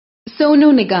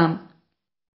Sonu Nigam.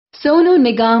 Sonu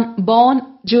Nigam,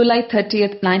 born July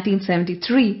 30,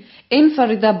 1973, in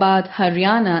Faridabad,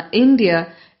 Haryana,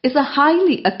 India, is a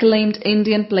highly acclaimed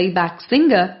Indian playback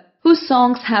singer whose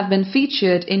songs have been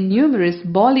featured in numerous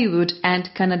Bollywood and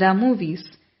Kannada movies.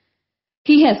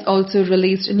 He has also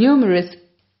released numerous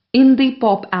Hindi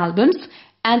pop albums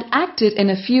and acted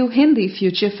in a few Hindi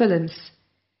feature films.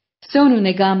 Sonu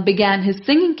Nigam began his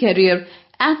singing career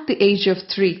at the age of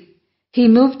 3. He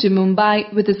moved to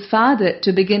Mumbai with his father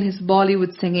to begin his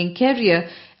Bollywood singing career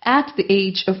at the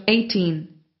age of 18.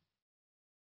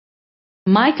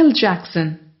 Michael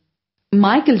Jackson.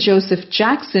 Michael Joseph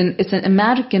Jackson is an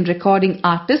American recording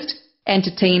artist,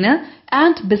 entertainer,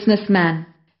 and businessman.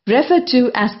 Referred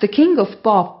to as the King of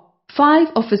Pop, 5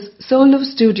 of his solo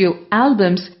studio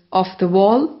albums, Off the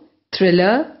Wall,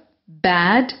 Thriller,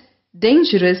 Bad,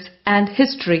 Dangerous, and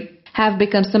History, have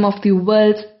become some of the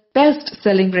world's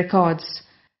best-selling records.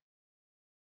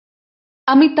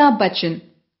 Amitabh Bachchan.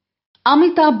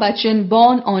 Amitabh Bachchan,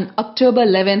 born on October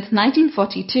 11,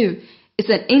 1942, is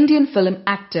an Indian film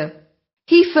actor.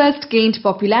 He first gained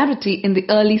popularity in the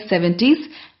early 70s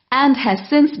and has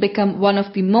since become one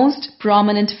of the most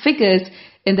prominent figures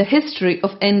in the history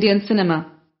of Indian cinema.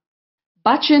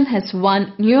 Bachchan has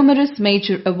won numerous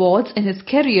major awards in his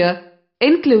career,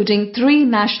 including 3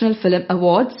 National Film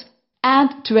Awards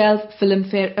and 12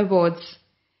 Filmfare Awards.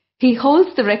 He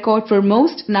holds the record for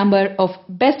most number of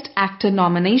Best Actor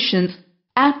nominations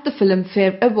at the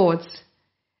Filmfare Awards.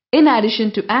 In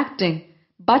addition to acting,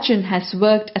 Bachchan has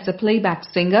worked as a playback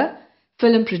singer,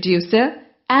 film producer,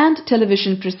 and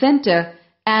television presenter,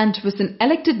 and was an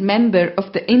elected member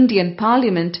of the Indian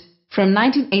Parliament from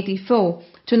 1984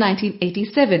 to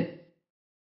 1987.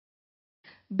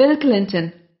 Bill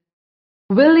Clinton.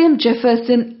 William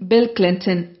Jefferson Bill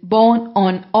Clinton, born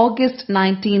on August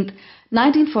 19,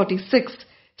 1946,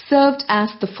 served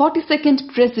as the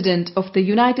 42nd President of the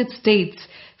United States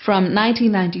from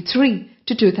 1993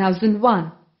 to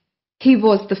 2001. He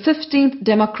was the 15th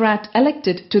Democrat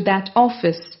elected to that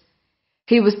office.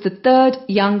 He was the 3rd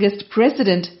youngest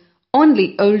president,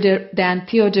 only older than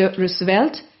Theodore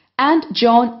Roosevelt and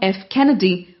John F.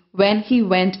 Kennedy when he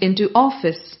went into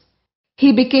office.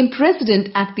 He became president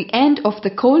at the end of the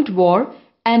Cold War,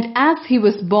 and as he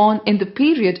was born in the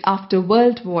period after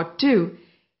World War II,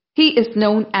 he is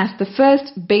known as the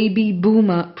first baby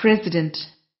boomer president.